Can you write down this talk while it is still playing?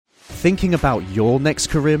Thinking about your next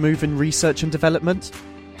career move in research and development?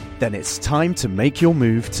 Then it's time to make your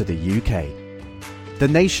move to the UK. The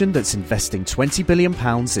nation that's investing £20 billion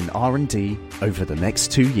in R&D over the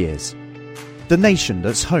next 2 years. The nation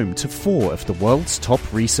that's home to 4 of the world's top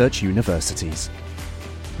research universities.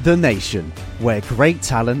 The nation where great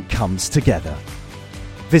talent comes together.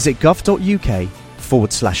 Visit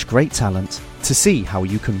gov.uk/great talent to see how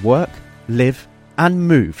you can work, live and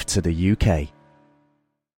move to the UK.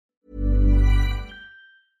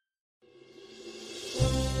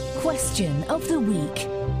 Question of the week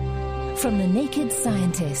from the Naked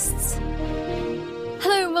Scientists.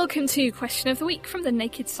 Hello and welcome to Question of the Week from the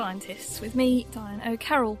Naked Scientists with me, Diane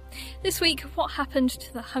O'Carroll. This week, what happened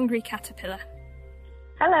to the hungry caterpillar?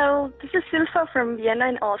 Hello, this is Silva from Vienna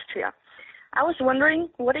in Austria. I was wondering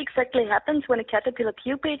what exactly happens when a caterpillar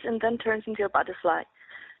pupates and then turns into a butterfly.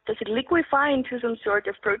 Does it liquefy into some sort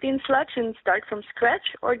of protein sludge and start from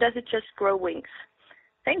scratch, or does it just grow wings?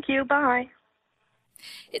 Thank you, bye.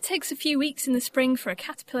 It takes a few weeks in the spring for a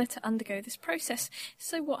caterpillar to undergo this process,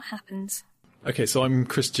 so what happens? Okay, so I'm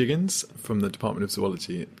Chris Jiggins from the Department of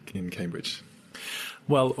Zoology in Cambridge.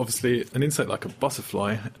 Well, obviously, an insect like a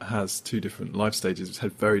butterfly has 2 different life stages which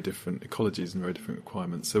have very different ecologies and very different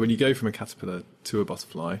requirements. So when you go from a caterpillar to a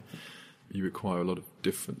butterfly, you require a lot of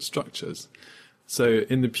different structures. So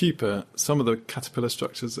in the pupa, some of the caterpillar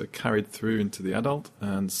structures are carried through into the adult,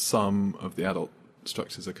 and some of the adult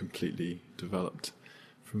structures are completely developed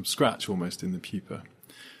from scratch almost in the pupa.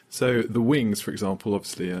 So the wings, for example,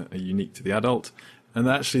 obviously are unique to the adult, and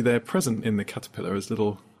actually they're present in the caterpillar as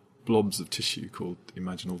little blobs of tissue called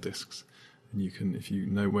imaginal discs. And you can, if you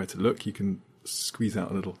know where to look, you can squeeze out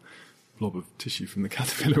a little blob of tissue from the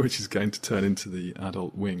caterpillar, which is going to turn into the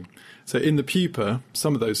adult wing. So in the pupa,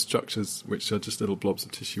 some of those structures, which are just little blobs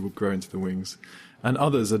of tissue, will grow into the wings, and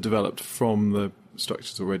others are developed from the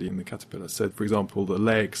structures already in the caterpillar. So, for example, the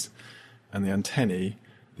legs and the antennae,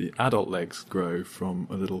 the adult legs grow from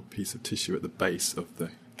a little piece of tissue at the base of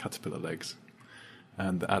the caterpillar legs,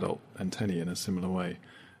 and the adult antennae in a similar way.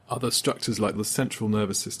 Other structures like the central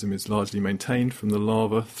nervous system is largely maintained from the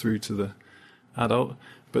larva through to the adult,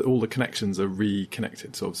 but all the connections are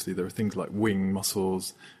reconnected. So obviously there are things like wing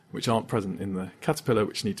muscles which aren't present in the caterpillar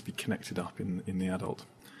which need to be connected up in the adult.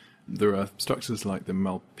 There are structures like the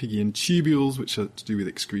Malpighian tubules, which are to do with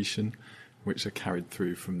excretion, which are carried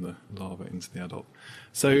through from the larva into the adult.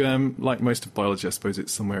 So like most of biology, I suppose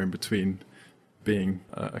it's somewhere in between being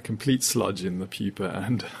a complete sludge in the pupa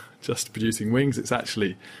and just producing wings. It's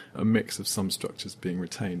actually a mix of some structures being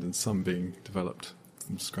retained and some being developed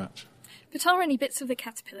from scratch. But are any bits of the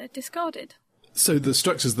caterpillar discarded? So the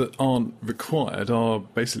structures that aren't required are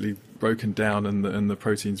basically broken down and the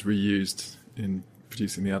proteins reused in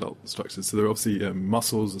producing the adult structures. So there are obviously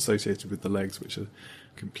muscles associated with the legs which are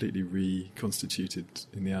completely reconstituted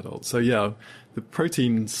in the adult. So yeah, the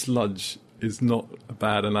protein sludge is not a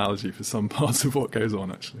bad analogy for some parts of what goes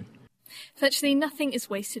on, actually. Virtually nothing is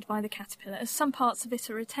wasted by the caterpillar, as some parts of it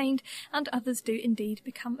are retained and others do indeed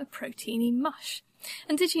become a proteiny mush.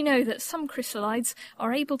 And did you know that some chrysalids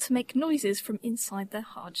are able to make noises from inside their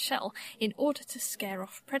hard shell in order to scare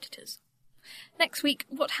off predators? Next week,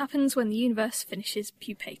 what happens when the universe finishes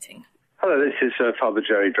pupating? Hello, this is Father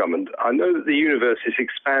Jerry Drummond. I know that the universe is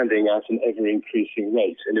expanding at an ever-increasing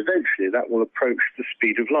rate, and eventually that will approach the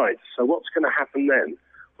speed of light. So what's going to happen then?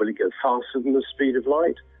 Will it go faster than the speed of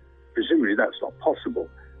light? Presumably that's not possible.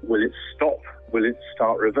 Will it stop? Will it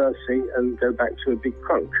start reversing and go back to a big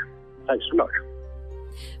crunch? Thanks so much.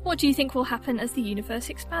 What do you think will happen as the universe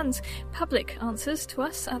expands? Public answers to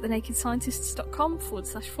us at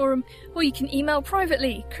thenakedscientists.com/forum, or you can email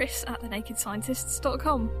privately,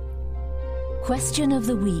 chris@thenakedscientists.com. Question of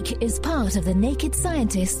the Week is part of the Naked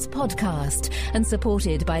Scientists podcast and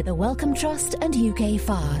supported by the Wellcome Trust and UK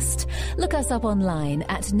Fast. Look us up online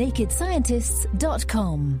at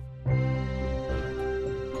nakedscientists.com.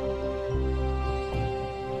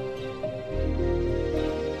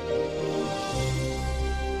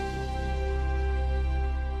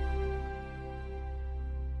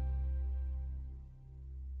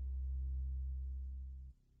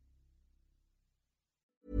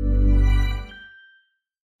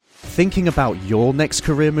 Thinking about your next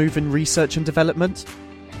career move in research and development?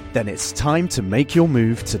 Then it's time to make your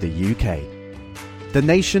move to the UK. The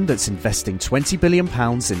nation that's investing £20 billion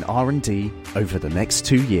in R&D over the next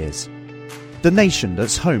 2 years. The nation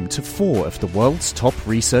that's home to 4 of the world's top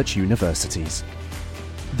research universities.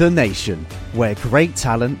 The nation where great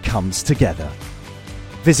talent comes together.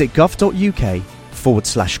 Visit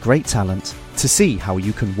gov.uk/great talent to see how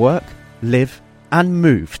you can work, live and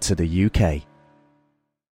move to the UK.